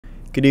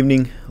Good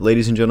evening,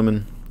 ladies and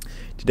gentlemen.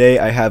 Today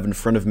I have in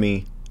front of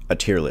me a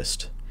tier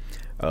list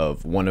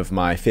of one of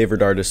my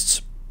favorite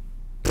artists,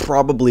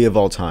 probably of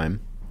all time,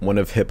 one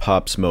of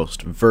hip-hop's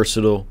most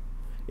versatile,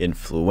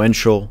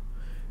 influential,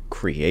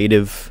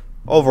 creative,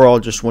 overall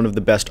just one of the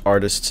best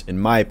artists, in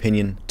my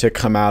opinion, to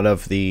come out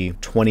of the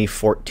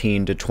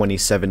 2014 to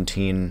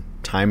 2017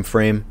 time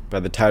frame. By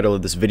the title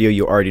of this video,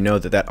 you already know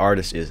that that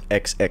artist is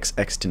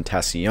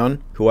XXXTentacion,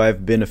 who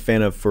I've been a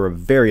fan of for a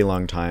very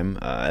long time,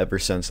 ever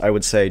since, I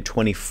would say,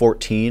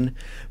 2014,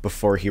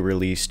 before he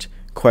released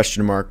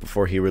Question Mark,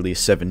 before he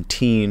released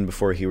 17,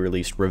 before he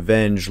released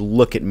Revenge,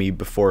 Look at Me,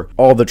 before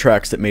all the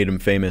tracks that made him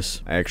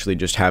famous. I actually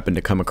just happened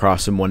to come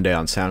across him one day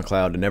on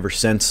SoundCloud, and ever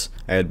since,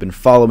 I had been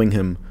following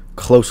him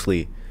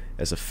closely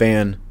as a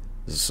fan,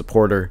 as a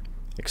supporter,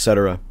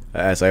 etc.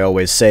 As I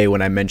always say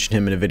when I mention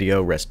him in a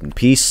video, rest in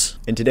peace.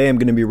 And today I'm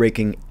going to be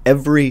ranking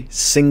every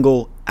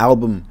single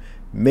album,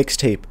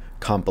 mixtape,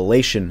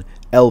 compilation,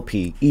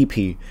 LP,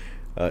 EP,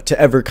 to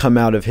ever come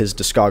out of his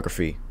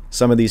discography.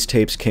 Some of these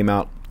tapes came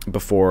out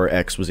before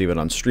X was even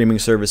on streaming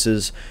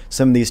services.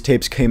 Some of these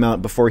tapes came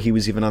out before he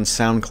was even on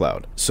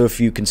SoundCloud. So if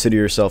you consider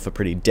yourself a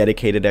pretty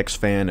dedicated X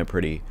fan, a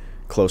pretty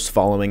close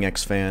following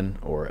X fan,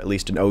 or at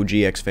least an OG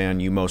X fan,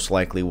 you most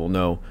likely will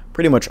know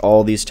pretty much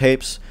all these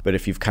tapes. But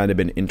if you've kind of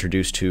been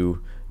introduced to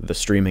the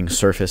streaming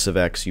surface of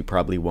X, you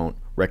probably won't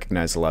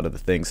recognize a lot of the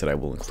things that I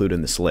will include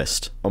in this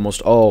list.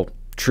 Almost all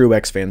true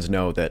X fans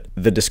know that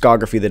the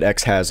discography that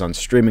X has on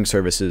streaming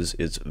services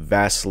is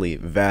vastly,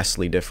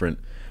 vastly different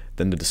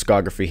than the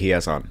discography he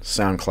has on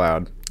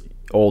SoundCloud,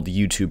 old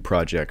YouTube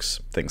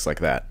projects, things like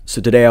that. So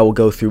today I will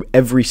go through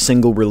every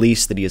single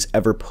release that he has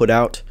ever put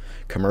out,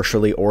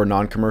 commercially or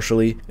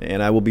non-commercially,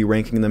 and I will be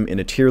ranking them in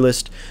a tier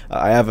list.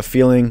 I have a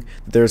feeling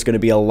there's going to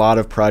be a lot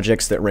of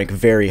projects that rank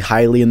very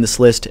highly in this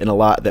list and a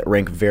lot that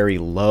rank very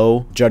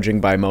low,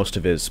 judging by most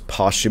of his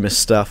posthumous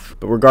stuff.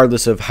 But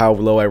regardless of how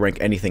low I rank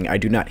anything, I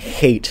do not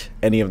hate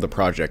any of the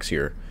projects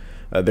here.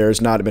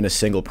 There's not been a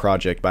single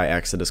project by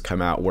X that has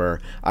come out where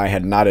I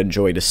had not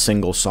enjoyed a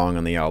single song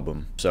on the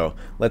album. So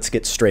let's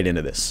get straight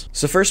into this.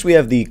 So first we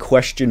have the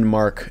Question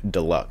Mark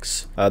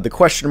Deluxe. The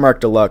Question Mark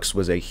Deluxe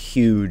was a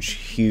huge,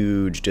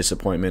 huge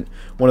disappointment.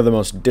 One of the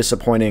most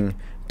disappointing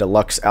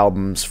deluxe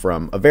albums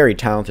from a very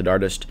talented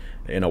artist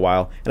in a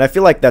while. And I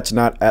feel like that's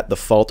not at the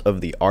fault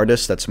of the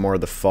artist, that's more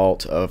the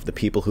fault of the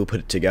people who put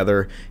it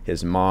together,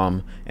 his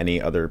mom, any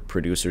other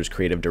producers,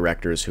 creative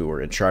directors who were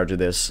in charge of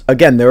this.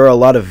 Again, there are a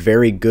lot of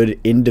very good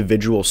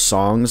individual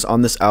songs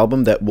on this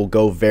album that will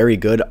go very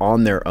good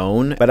on their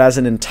own, but as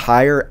an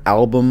entire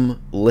album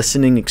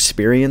listening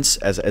experience,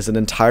 as an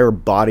entire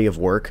body of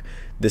work,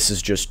 this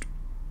is just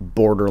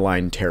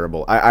borderline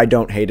terrible. I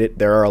don't hate it.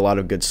 There are a lot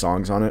of good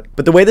songs on it.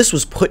 But the way this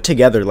was put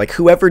together, like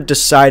whoever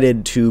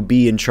decided to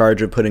be in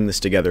charge of putting this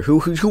together,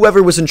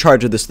 whoever was in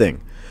charge of this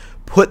thing,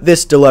 put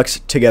this deluxe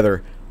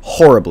together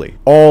horribly.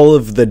 All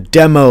of the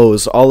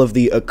demos, all of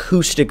the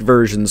acoustic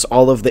versions,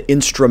 all of the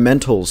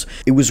instrumentals.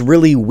 It was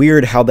really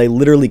weird how they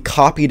literally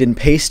copied and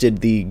pasted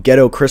the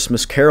Ghetto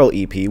Christmas Carol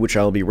EP, which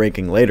I'll be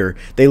ranking later.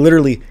 They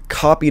literally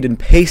copied and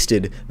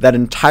pasted that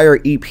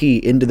entire EP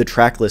into the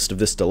track list of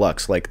this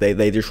deluxe. Like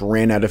they just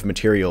ran out of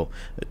material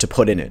to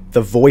put in it. The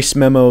voice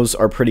memos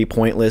are pretty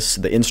pointless.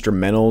 The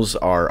instrumentals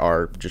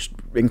are just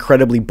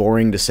incredibly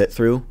boring to sit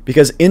through,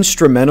 because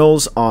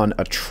instrumentals on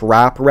a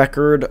trap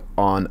record,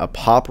 on a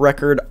pop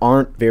record,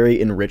 aren't very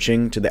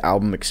enriching to the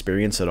album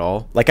experience at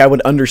all. Like, I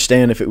would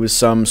understand if it was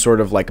some sort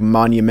of like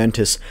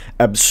monumentous,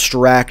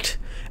 abstract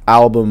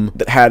album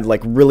that had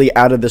like really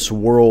out of this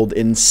world,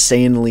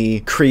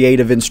 insanely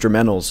creative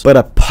instrumentals, but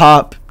a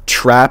pop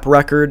trap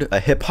record, a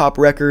hip-hop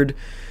record,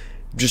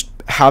 just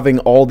having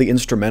all the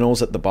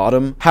instrumentals at the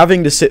bottom,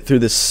 having to sit through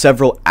this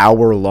several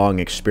hour-long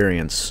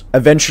experience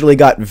eventually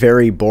got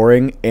very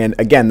boring. And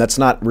again, that's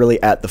not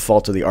really at the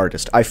fault of the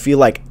artist. I feel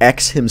like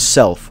X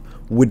himself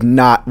would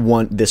not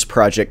want this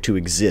project to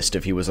exist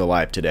if he was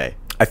alive today.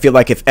 I feel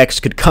like if X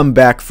could come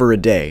back for a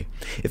day,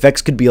 if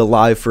X could be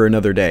alive for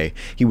another day,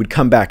 he would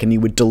come back and he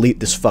would delete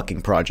this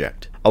fucking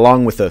project,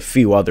 along with a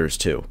few others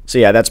too. So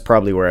yeah, that's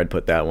probably where I'd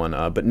put that one.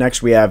 But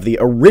next we have the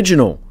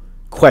original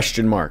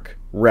Question Mark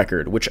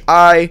record, which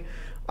I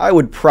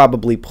would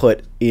probably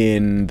put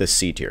in the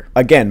C tier.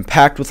 Again,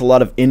 packed with a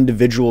lot of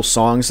individual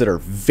songs that are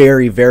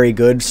very, very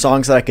good.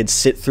 Songs that I could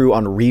sit through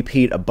on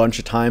repeat a bunch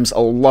of times. A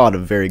lot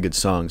of very good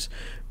songs.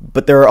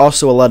 But there are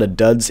also a lot of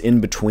duds in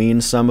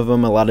between some of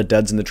them, a lot of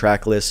duds in the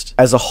track list.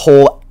 As a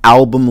whole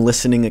album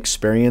listening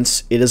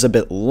experience, it is a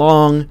bit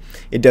long.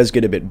 It does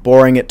get a bit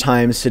boring at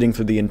times sitting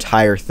through the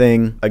entire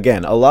thing.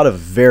 Again, a lot of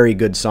very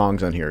good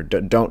songs on here.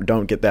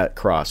 Don't get that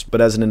crossed.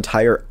 But as an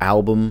entire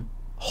album,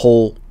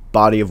 whole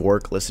body of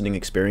work listening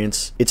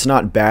experience, it's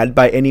not bad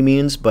by any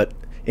means, but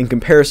in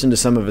comparison to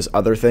some of his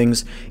other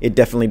things, it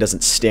definitely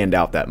doesn't stand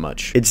out that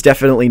much. It's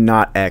definitely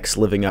not X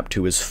living up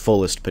to his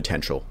fullest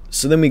potential.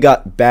 So then we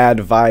got Bad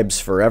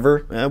Vibes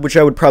Forever, which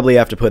I would probably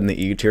have to put in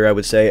the E tier, I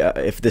would say.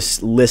 If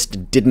this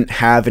list didn't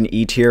have an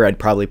E tier, I'd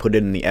probably put it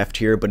in the F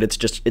tier, but it's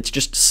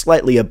just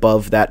slightly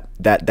above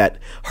that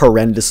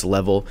horrendous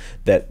level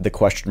that the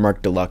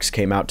DELUXE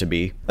came out to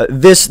be.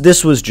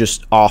 This was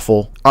just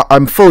awful.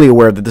 I'm fully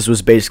aware that this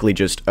was basically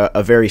just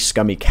a very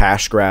scummy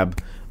cash grab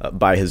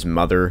by his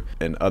mother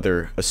and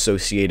other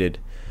associated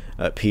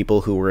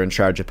people who were in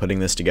charge of putting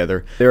this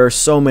together. There are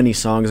so many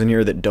songs in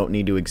here that don't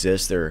need to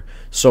exist. There are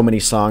so many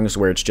songs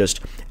where it's just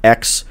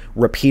X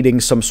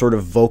repeating some sort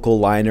of vocal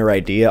line or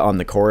idea on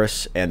the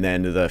chorus, and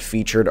then the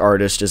featured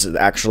artist is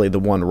actually the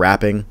one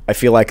rapping. I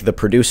feel like the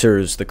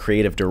producers, the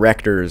creative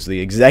directors, the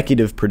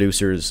executive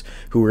producers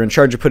who were in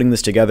charge of putting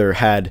this together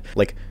had,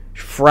 like,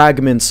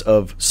 fragments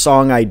of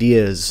song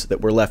ideas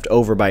that were left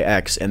over by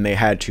X, and they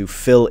had to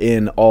fill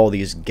in all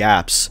these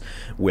gaps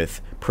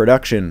with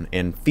production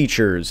and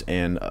features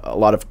and a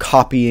lot of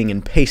copying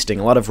and pasting,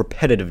 a lot of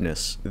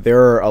repetitiveness. There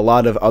are a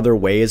lot of other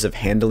ways of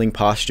handling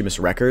posthumous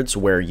records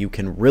where you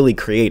can really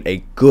create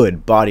a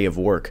good body of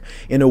work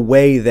in a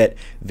way that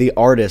the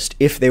artist,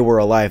 if they were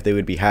alive, they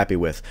would be happy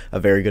with. A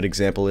very good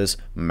example is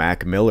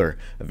Mac Miller.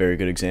 A very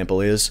good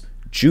example is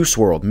Juice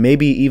WRLD,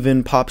 maybe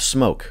even Pop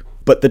Smoke.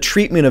 But the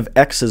treatment of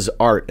X's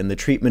art and the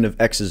treatment of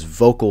X's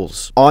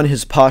vocals on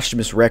his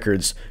posthumous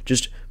records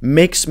just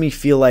makes me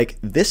feel like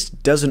this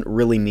doesn't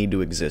really need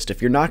to exist.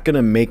 If you're not going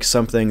to make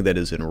something that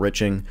is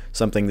enriching,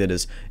 something that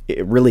is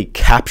really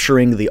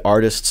capturing the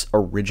artist's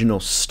original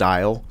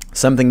style,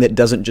 something that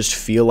doesn't just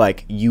feel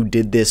like you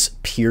did this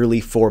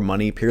purely for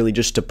money, purely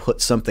just to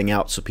put something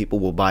out so people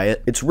will buy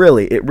it, it's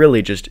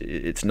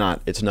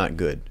not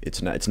good.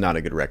 It's not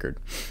a good record.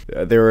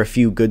 There are a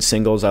few good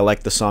singles. I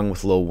like the song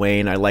with Lil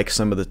Wayne. I like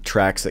some of the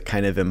tracks that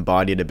kind of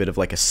embodied a bit of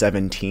like a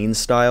 17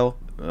 style,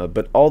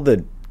 but all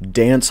the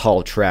dance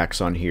hall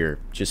tracks on here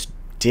just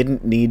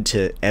didn't need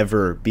to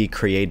ever be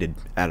created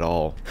at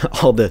all.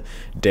 All the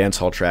dance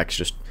hall tracks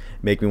just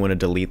make me want to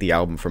delete the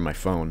album from my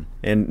phone.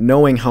 And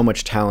knowing how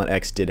much talent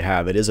X did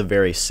have, it is a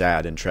very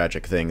sad and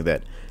tragic thing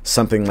that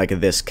something like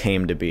this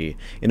came to be,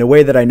 in a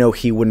way that I know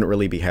he wouldn't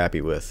really be happy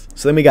with.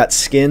 So then we got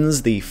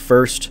Skins, the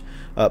first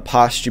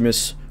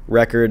posthumous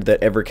record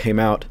that ever came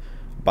out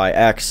by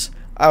X.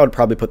 I would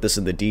probably put this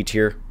in the D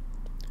tier.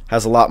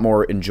 Has a lot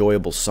more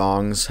enjoyable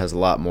songs, has a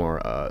lot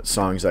more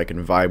songs I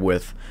can vibe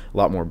with, a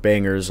lot more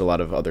bangers, a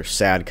lot of other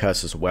sad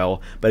cuss as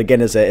well. But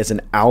again, as an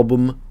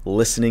album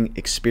listening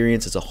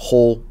experience, as a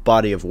whole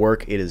body of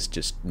work, it is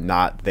just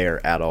not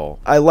there at all.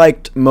 I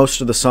liked most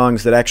of the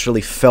songs that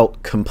actually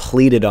felt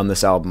completed on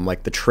this album,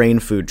 like the Train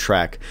Food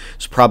track.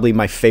 It's probably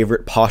my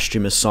favorite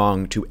posthumous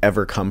song to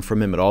ever come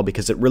from him at all,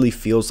 because it really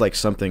feels like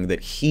something that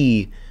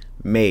he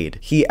made.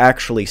 He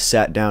actually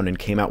sat down and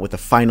came out with a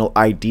final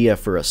idea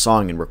for a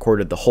song and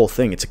recorded the whole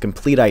thing. It's a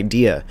complete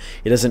idea.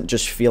 It doesn't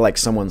just feel like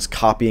someone's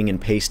copying and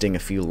pasting a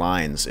few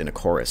lines in a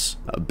chorus.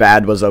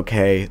 Bad was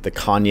okay. The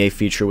Kanye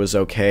feature was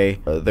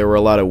okay. There were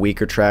a lot of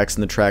weaker tracks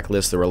in the track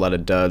list. There were a lot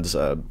of duds.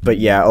 But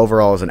yeah,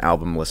 overall as an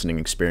album listening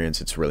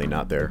experience, it's really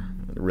not there.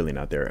 Really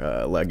not there.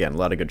 Again, a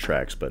lot of good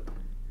tracks, but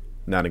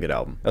not a good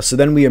album. So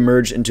then we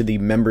emerged into the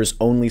Members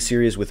Only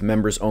series with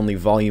Members Only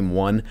Volume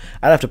 1.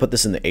 I'd have to put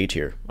this in the A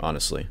tier,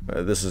 honestly.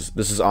 This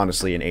is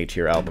honestly an A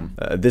tier album.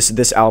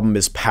 This album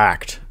is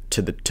packed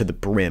to the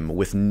brim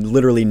with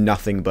literally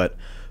nothing but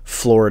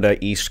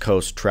Florida East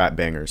Coast trap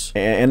bangers.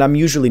 And I'm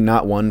usually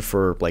not one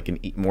for like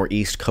a more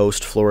East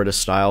Coast Florida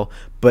style,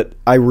 but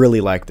I really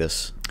like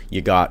this.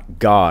 You got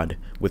God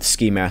with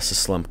Ski Mask the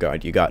Slump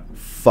God. You got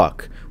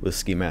Fuck with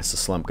Ski Mask the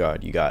Slump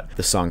God. You got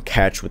the song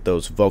Catch with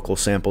those vocal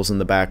samples in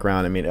the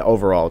background. I mean,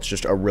 overall, it's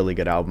just a really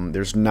good album.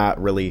 There's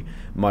not really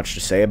much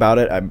to say about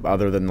it,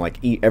 other than like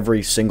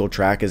every single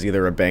track is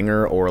either a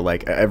banger or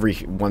like every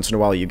once in a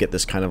while you get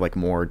this kind of like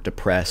more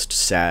depressed,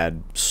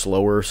 sad,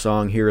 slower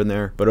song here and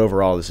there. But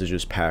overall, this is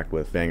just packed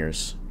with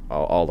bangers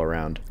all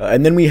around.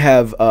 And then we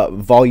have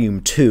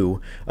Volume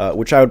 2,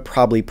 which I would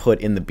probably put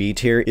in the B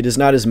tier. It is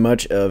not as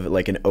much of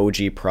like an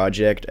OG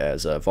project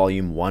as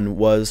Volume 1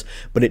 was,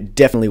 but it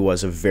definitely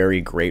was a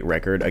very great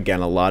record. Again,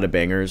 a lot of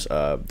bangers.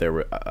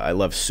 I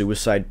love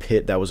Suicide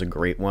Pit. That was a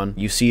great one.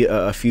 You see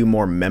a few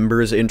more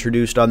members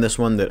introduced on this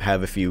one that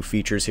have a few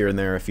features here and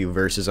there, a few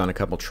verses on a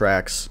couple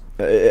tracks.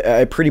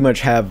 I pretty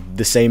much have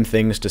the same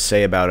things to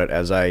say about it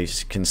as I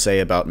can say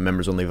about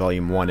Members Only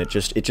Volume 1. It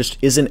just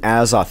isn't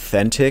as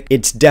authentic.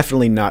 It's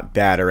definitely not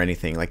bad or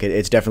anything. Like,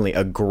 it's definitely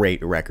a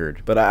great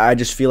record. But I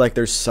just feel like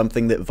there's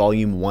something that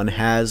Volume 1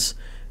 has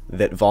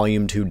that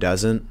Volume 2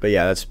 doesn't. But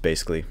yeah, that's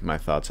basically my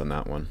thoughts on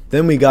that one.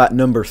 Then we got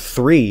number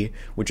 3,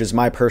 which is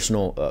my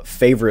personal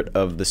favorite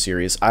of the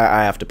series.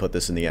 I have to put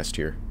this in the S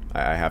tier.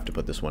 I have to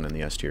put this one in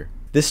the S tier.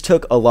 This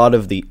took a lot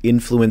of the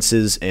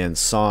influences and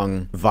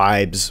song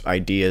vibes,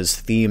 ideas,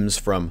 themes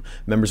from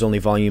Members Only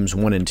Volumes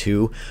 1 and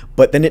 2,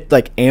 but then it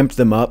like amped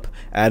them up,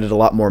 added a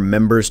lot more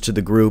members to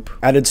the group,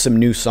 added some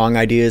new song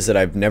ideas that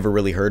I've never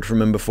really heard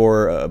from him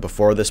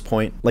before this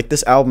point. Like,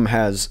 this album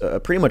has a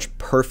pretty much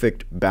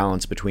perfect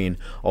balance between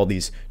all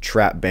these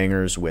trap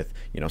bangers with,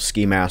 you know,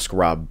 Ski Mask,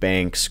 Rob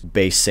Banks,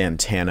 Bass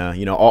Santana,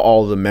 you know,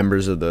 all the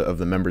members of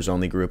the Members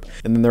Only group.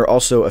 And then there are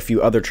also a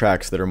few other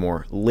tracks that are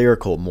more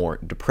lyrical, more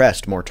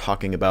depressed, more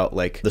talking about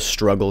like the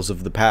struggles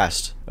of the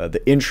past.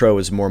 The intro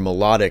is more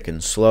melodic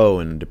and slow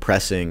and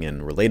depressing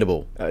and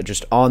relatable.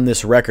 Just on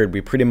this record,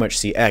 we pretty much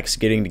see X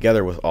getting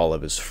together with all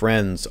of his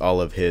friends, all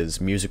of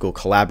his musical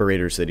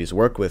collaborators that he's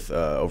worked with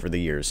over the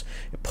years,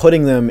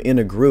 putting them in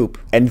a group,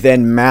 and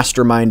then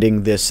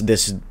masterminding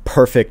this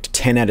perfect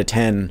 10 out of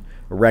 10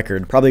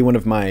 record. Probably one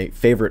of my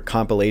favorite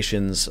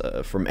compilations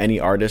from any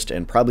artist,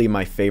 and probably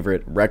my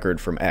favorite record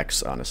from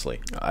X,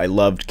 honestly. I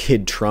loved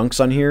Kid Trunks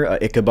on here.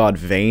 Ichabod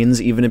Veins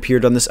even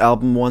appeared on this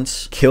album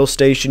once. Kill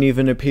Station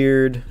even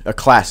appeared. A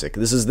classic.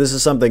 This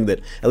is something that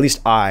at least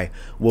I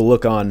will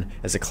look on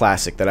as a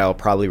classic that I'll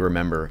probably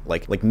remember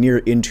like near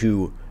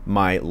into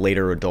my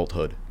later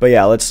adulthood. But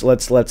yeah,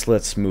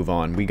 let's move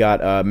on. We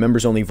got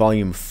Members Only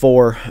Volume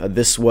 4.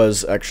 This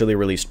was actually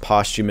released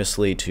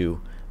posthumously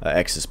to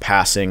X's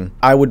passing.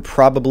 I would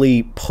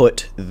probably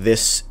put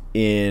this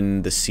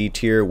in the C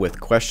tier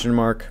with question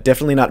mark.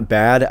 Definitely not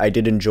bad. I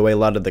did enjoy a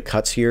lot of the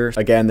cuts here.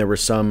 Again, there were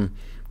some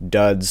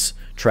duds,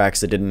 tracks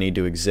that didn't need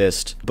to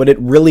exist, but it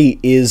really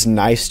is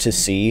nice to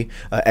see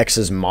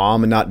X's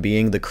mom not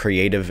being the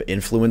creative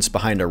influence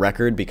behind a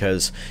record,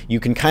 because you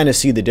can kind of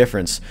see the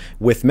difference.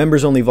 With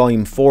Members Only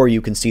Volume 4, you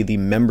can see the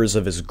members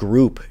of his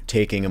group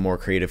taking a more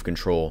creative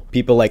control.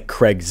 People like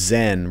Craig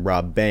Zen,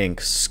 Rob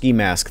Banks, Ski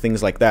Mask,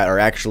 things like that are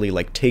actually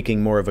like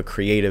taking more of a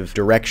creative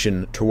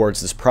direction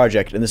towards this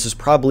project, and this is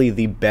probably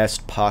the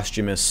best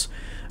posthumous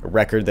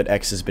record that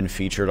X has been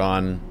featured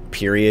on,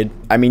 period.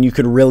 I mean, you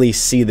could really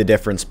see the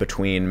difference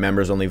between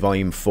Members Only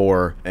Volume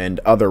 4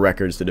 and other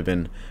records that have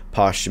been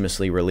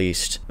posthumously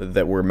released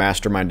that were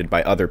masterminded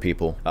by other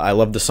people. I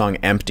love the song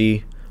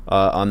Empty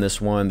on this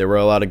one. There were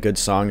a lot of good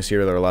songs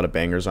here. There were a lot of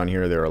bangers on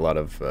here. There were a lot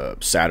of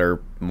sadder,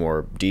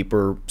 more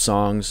deeper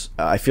songs.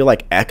 I feel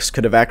like X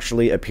could have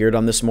actually appeared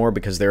on this more,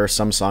 because there are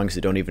some songs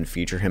that don't even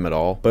feature him at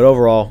all. But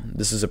overall,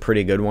 this is a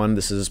pretty good one.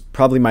 This is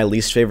probably my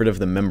least favorite of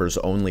the Members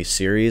Only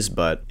series,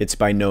 but it's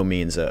by no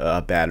means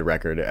a bad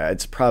record.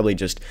 It's probably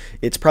just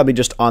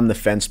on the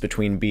fence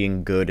between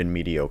being good and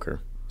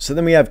mediocre. So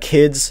then we have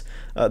Kids.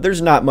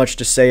 There's not much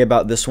to say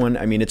about this one.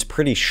 I mean, it's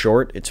pretty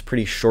short. It's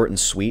pretty short and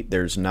sweet.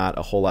 There's not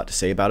a whole lot to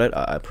say about it.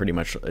 I pretty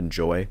much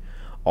enjoy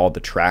all the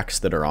tracks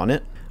that are on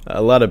it.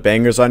 A lot of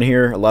bangers on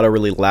here. A lot of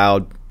really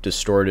loud,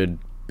 distorted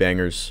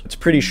bangers. It's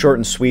pretty short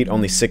and sweet,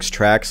 only 6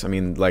 tracks. I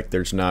mean, like,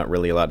 there's not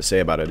really a lot to say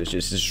about it.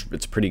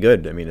 It's pretty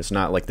good. I mean, it's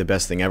not like the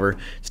best thing ever.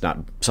 It's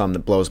not something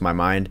that blows my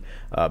mind,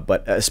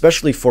 but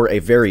especially for a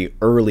very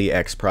early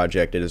X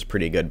project, it is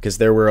pretty good, because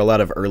there were a lot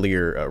of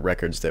earlier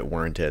records that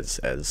weren't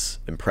as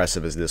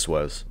impressive as this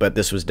was. But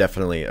this was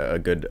definitely a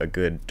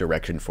good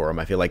direction for him.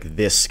 I feel like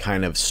this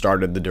kind of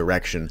started the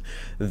direction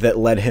that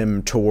led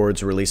him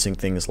towards releasing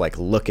things like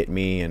Look at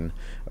Me and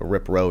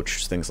Rip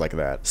Roach, things like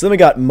that. So then we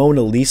got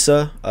Mona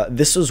Lisa.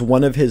 This was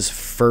one of his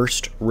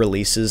first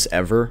releases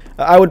ever.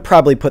 I would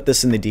probably put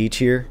this in the D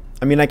tier.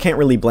 I mean, I can't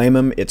really blame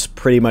him. It's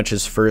pretty much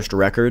his first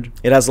record.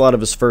 It has a lot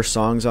of his first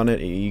songs on it.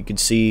 You can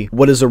see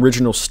what his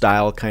original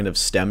style kind of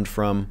stemmed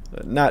from.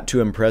 Not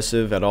too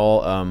impressive at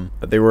all.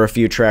 There were a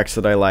few tracks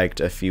that I liked,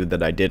 a few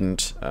that I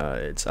didn't.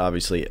 It's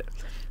obviously...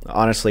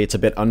 Honestly, it's a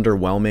bit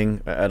underwhelming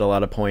at a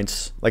lot of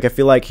points. Like, I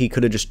feel like he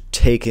could have just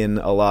taken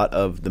a lot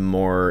of the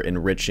more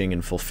enriching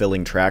and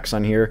fulfilling tracks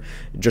on here,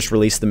 just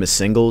released them as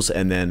singles,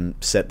 and then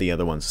set the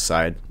other ones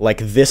aside. Like,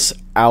 this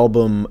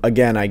album,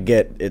 again, I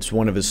get it's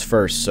one of his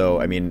first,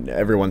 so, I mean,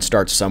 everyone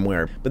starts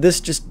somewhere. But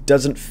this just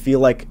doesn't feel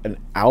like an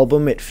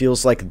album. It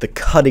feels like the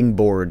cutting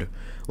board,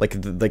 like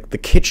the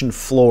kitchen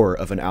floor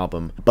of an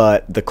album,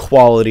 but the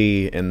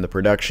quality and the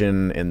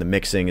production and the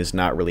mixing is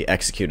not really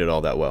executed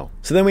all that well.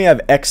 So then we have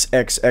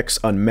XXX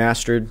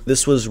Unmastered.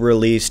 This was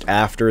released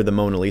after the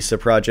Mona Lisa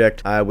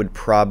project. I would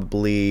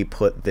probably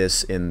put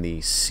this in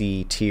the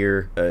C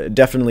tier.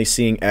 Definitely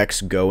seeing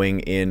X going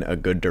in a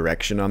good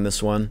direction on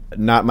this one.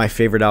 Not my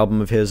favorite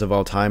album of his of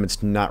all time.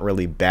 It's not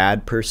really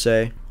bad per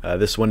se.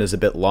 This one is a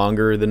bit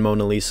longer than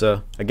Mona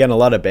Lisa. Again, a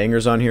lot of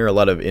bangers on here, a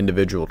lot of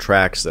individual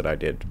tracks that I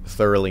did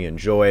thoroughly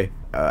enjoy.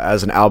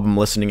 As an album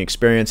listening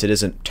experience, it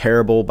isn't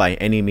terrible by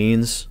any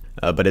means,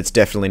 but it's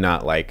definitely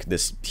not like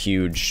this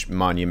huge,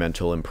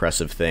 monumental,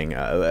 impressive thing.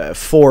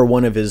 For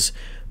one of his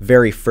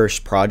very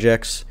first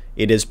projects,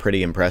 it is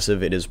pretty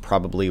impressive. It is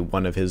probably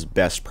one of his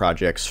best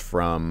projects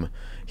from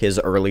his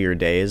earlier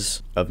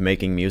days of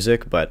making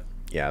music, but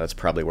yeah, that's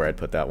probably where I'd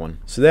put that one.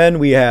 So then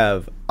we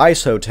have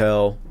Ice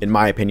Hotel, in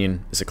my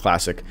opinion, is a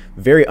classic.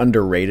 Very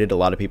underrated. A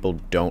lot of people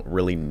don't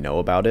really know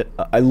about it.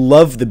 I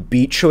love the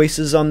beat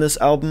choices on this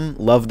album.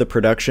 Love the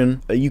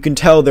production. You can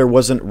tell there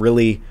wasn't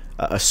really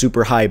a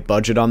super high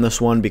budget on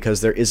this one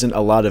because there isn't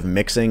a lot of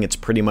mixing. It's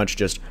pretty much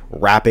just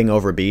rapping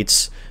over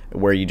beats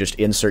where you just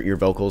insert your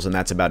vocals and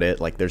that's about it.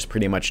 Like there's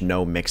pretty much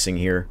no mixing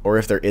here, or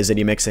if there is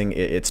any mixing,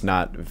 it's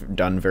not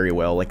done very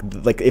well.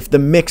 Like if the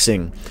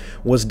mixing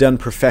was done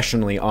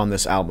professionally on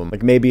this album,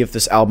 like maybe if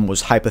this album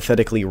was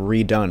hypothetically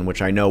redone,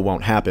 which I know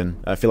won't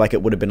happen, I feel like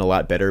it would have been a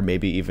lot better.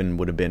 Maybe even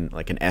would have been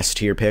like an S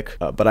tier pick.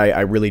 But I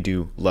really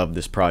do love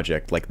this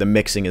project. Like the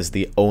mixing is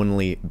the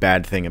only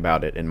bad thing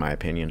about it in my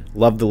opinion.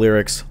 Love the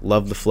lyrics,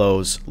 love the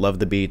flows, love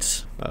the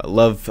beats,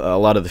 love a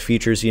lot of the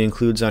features he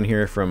includes on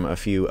here from a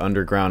few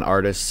underground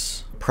artists.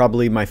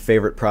 Probably my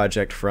favorite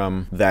project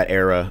from that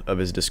era of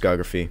his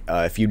discography.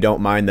 If you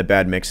don't mind the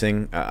bad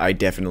mixing, I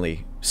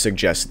definitely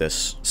suggest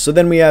this. So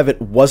then we have It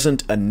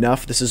Wasn't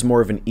Enough. This is more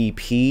of an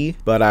EP,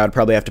 but I would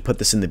probably have to put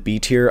this in the B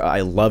tier.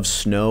 I love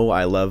Snow.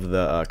 I love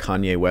the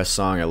Kanye West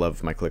song. I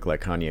love My Click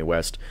Like Kanye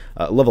West.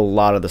 I love a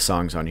lot of the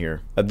songs on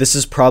here. This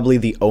is probably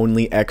the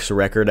only X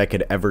record I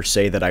could ever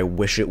say that I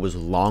wish it was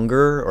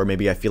longer, or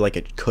maybe I feel like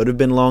it could have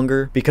been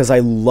longer, because I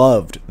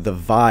loved the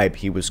vibe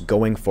he was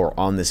going for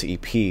on this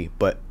EP,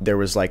 but there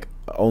was like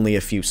only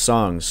a few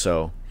songs,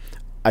 so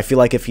I feel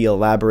like if he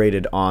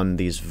elaborated on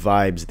these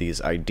vibes,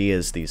 these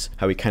ideas,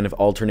 how he kind of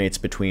alternates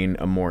between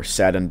a more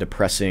sad and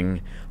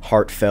depressing,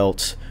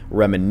 heartfelt,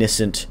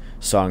 reminiscent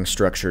song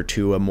structure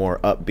to a more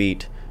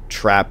upbeat,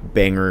 trap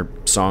banger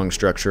song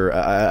structure,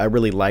 I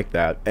really like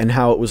that. And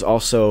how it was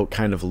also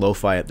kind of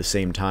lo-fi at the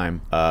same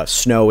time.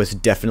 Snow is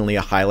definitely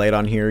a highlight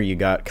on here. You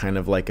got kind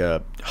of like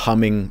a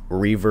humming,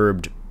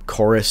 reverbed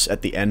chorus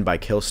at the end by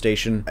Kill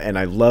Station, and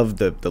I love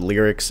the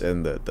lyrics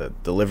and the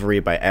delivery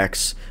by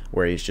X,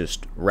 where he's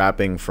just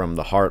rapping from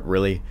the heart,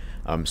 really.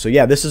 So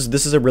yeah, this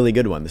is a really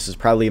good one. This is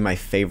probably my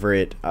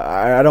favorite.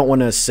 I don't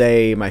want to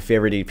say my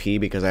favorite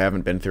EP because I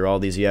haven't been through all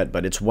these yet,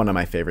 but it's one of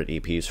my favorite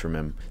EPs from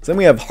him. So then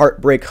we have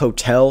Heartbreak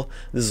Hotel.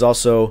 This is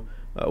also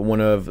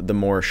one of the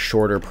more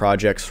shorter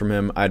projects from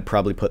him. I'd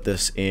probably put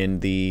this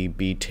in the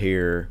B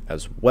tier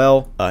as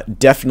well.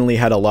 Definitely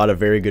had a lot of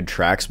very good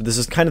tracks, but this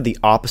is kind of the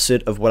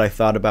opposite of what I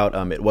thought about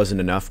It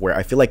Wasn't Enough, where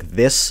I feel like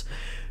this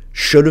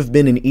should have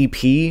been an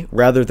EP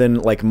rather than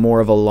like more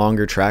of a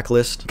longer track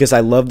list, because I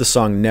love the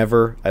song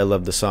Never, I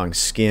love the song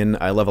Skin,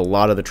 I love a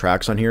lot of the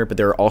tracks on here, but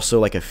there are also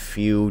like a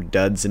few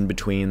duds in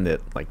between that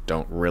like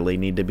don't really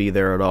need to be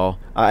there at all.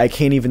 I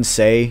can't even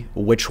say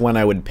which one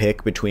I would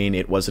pick between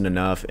It Wasn't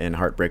Enough and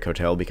Heartbreak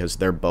Hotel because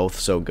they're both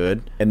so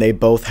good, and they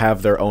both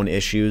have their own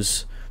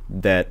issues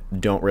that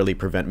don't really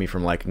prevent me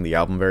from liking the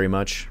album very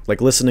much. Like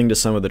listening to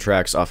some of the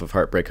tracks off of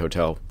Heartbreak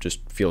Hotel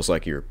just feels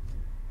like you're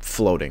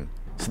floating.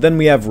 So then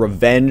we have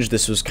Revenge.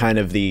 This was kind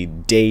of the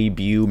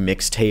debut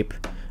mixtape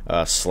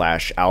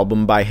slash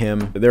album by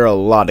him. There are a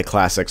lot of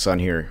classics on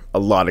here. A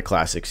lot of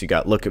classics. You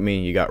got Look at Me,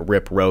 you got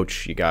Rip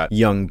Roach, you got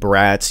Young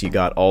Brats, you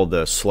got all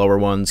the slower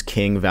ones,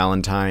 King,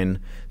 Valentine,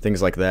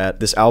 things like that.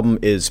 This album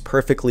is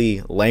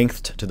perfectly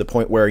lengthed to the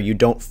point where you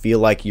don't feel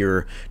like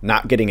you're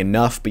not getting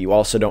enough, but you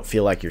also don't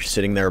feel like you're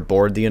sitting there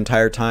bored the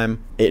entire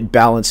time. It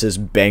balances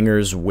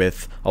bangers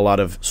with a lot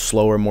of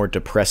slower, more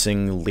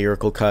depressing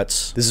lyrical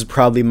cuts. This is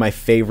probably my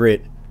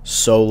favorite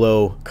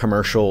solo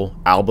commercial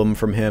album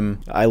from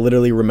him. I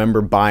literally remember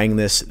buying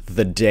this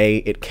the day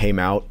it came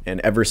out, and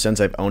ever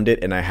since I've owned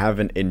it, and I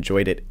haven't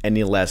enjoyed it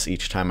any less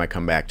each time I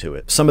come back to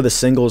it. Some of the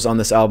singles on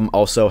this album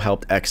also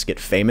helped X get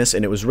famous,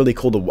 and it was really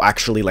cool to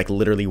actually like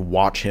literally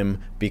watch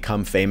him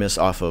become famous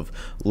off of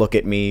Look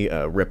at Me,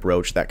 Rip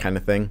Roach, that kind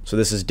of thing. So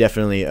this is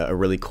definitely a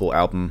really cool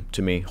album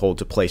to me,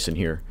 holds a place in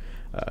here.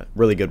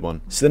 Really good one.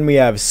 So then we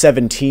have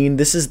 17.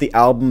 This is the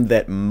album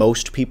that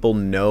most people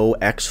know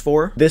X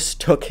for. This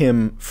took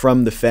him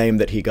from the fame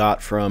that he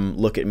got from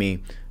Look at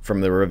Me,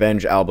 from the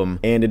Revenge album,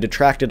 and it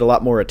attracted a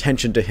lot more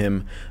attention to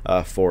him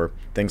for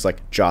things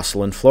like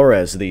Jocelyn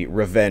Flores, the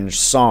Revenge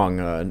song,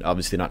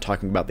 obviously not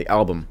talking about the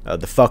album.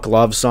 The Fuck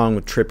Love song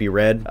with Trippie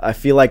Redd. I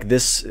feel like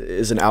this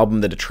is an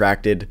album that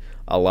attracted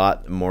a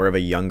lot more of a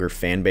younger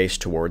fan base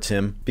towards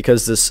him,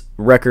 because this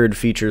record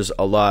features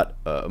a lot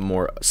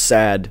more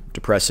sad,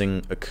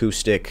 depressing,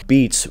 acoustic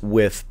beats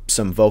with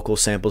some vocal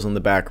samples in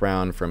the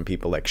background from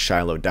people like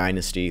Shiloh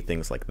Dynasty,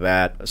 things like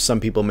that. Some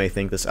people may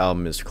think this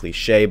album is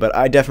cliche, but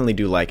I definitely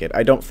do like it.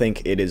 I don't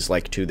think it is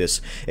like to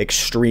this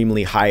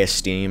extremely high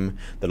esteem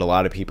that a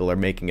lot of people are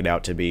making it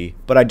out to be,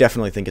 but I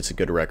definitely think it's a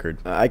good record.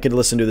 I could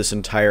listen to this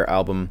entire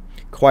album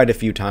quite a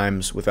few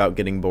times without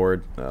getting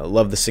bored.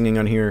 Love the singing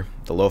on here,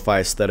 the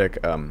lo-fi aesthetic.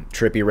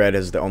 Trippie Redd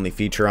is the only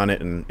feature on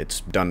it, and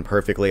it's done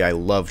perfectly. I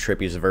love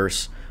Trippie's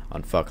verse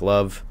on Fuck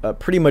Love.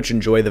 Pretty much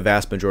enjoy the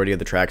vast majority of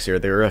the tracks here.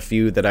 There are a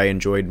few that I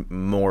enjoyed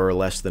more or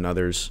less than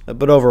others,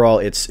 but overall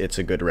it's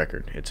a good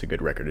record. It's a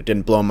good record. It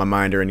didn't blow my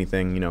mind or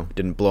anything, you know,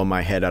 didn't blow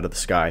my head out of the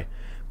sky,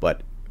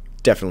 but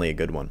definitely a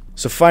good one.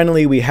 So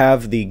finally we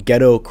have the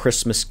GHETTO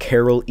Christmas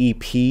Carol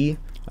EP.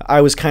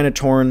 I was kind of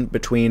torn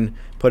between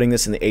putting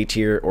this in the A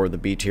tier or the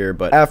B tier,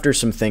 but after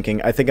some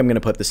thinking, I think I'm going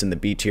to put this in the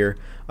B tier.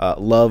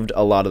 Loved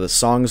a lot of the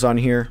songs on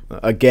here.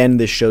 Again,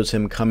 this shows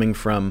him coming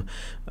from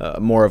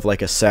more of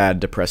like a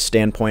sad, depressed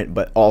standpoint,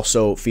 but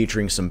also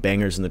featuring some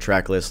bangers in the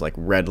track list like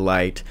Red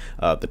Light,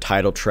 the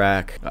title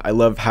track. I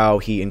love how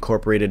he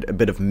incorporated a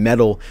bit of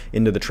metal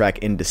into the track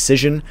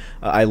Indecision.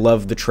 I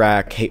love the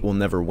track Hate Will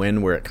Never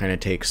Win, where it kind of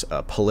takes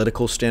a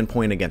political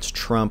standpoint against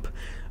Trump,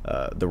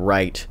 the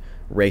right,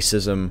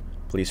 racism,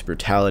 police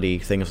brutality,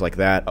 things like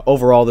that.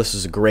 Overall, this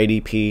is a great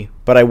EP,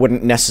 but I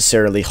wouldn't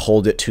necessarily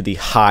hold it to the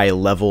high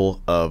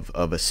level of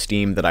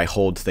esteem that I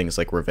hold things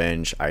like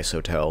Revenge, Ice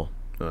Hotel,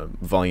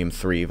 Volume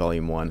 3,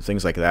 Volume 1,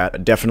 things like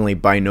that. Definitely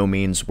by no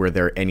means were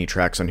there any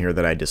tracks on here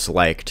that I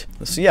disliked.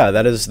 So yeah,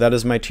 that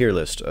is my tier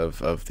list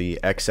of the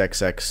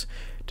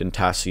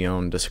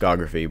XXXTentacion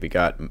discography. We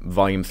got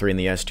Volume 3 in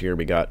the S tier,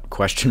 we got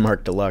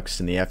Deluxe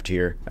in the F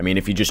tier. I mean,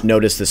 if you just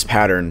notice this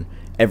pattern,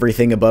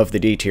 everything above the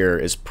D tier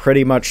is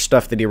pretty much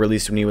stuff that he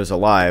released when he was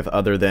alive,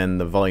 other than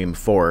the Volume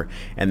 4.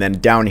 And then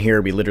down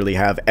here, we literally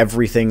have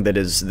everything that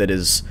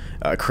is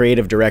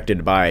creative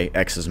directed by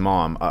X's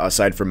mom,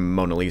 aside from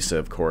Mona Lisa,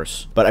 of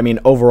course. But I mean,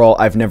 overall,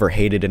 I've never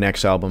hated an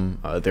X album.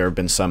 There have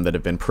been some that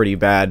have been pretty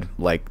bad,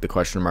 like the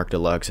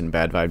Deluxe and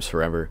Bad Vibes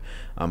Forever.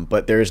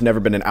 But there's never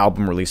been an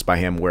album released by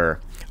him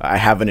where I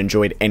haven't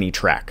enjoyed any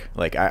track.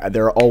 Like,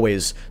 there are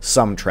always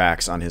some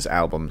tracks on his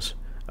albums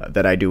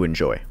that I do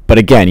enjoy. But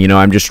again, you know,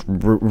 I'm just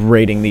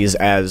rating these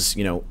as,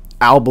 you know,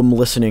 album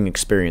listening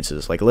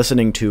experiences, like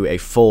listening to a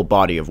full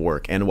body of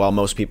work. And while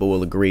most people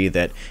will agree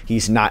that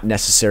he's not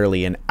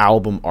necessarily an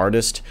album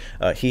artist,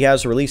 he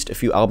has released a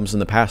few albums in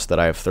the past that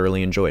I have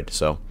thoroughly enjoyed.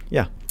 So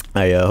yeah,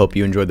 I hope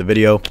you enjoyed the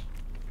video.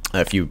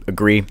 If you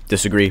agree,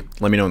 disagree,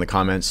 let me know in the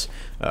comments.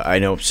 I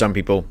know some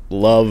people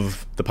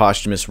love the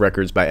posthumous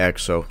records by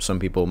X, so some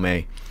people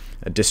may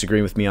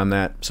disagree with me on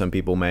that. Some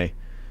people may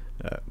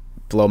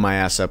blow my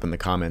ass up in the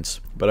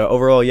comments. But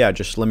overall, yeah,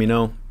 just let me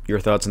know your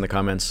thoughts in the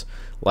comments.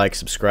 Like,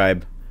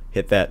 subscribe,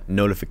 hit that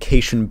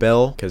notification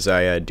bell, because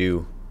I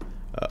do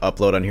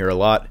upload on here a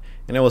lot.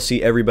 And I will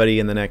see everybody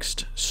in the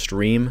next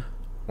stream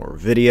or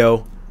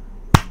video.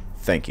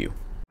 Thank you.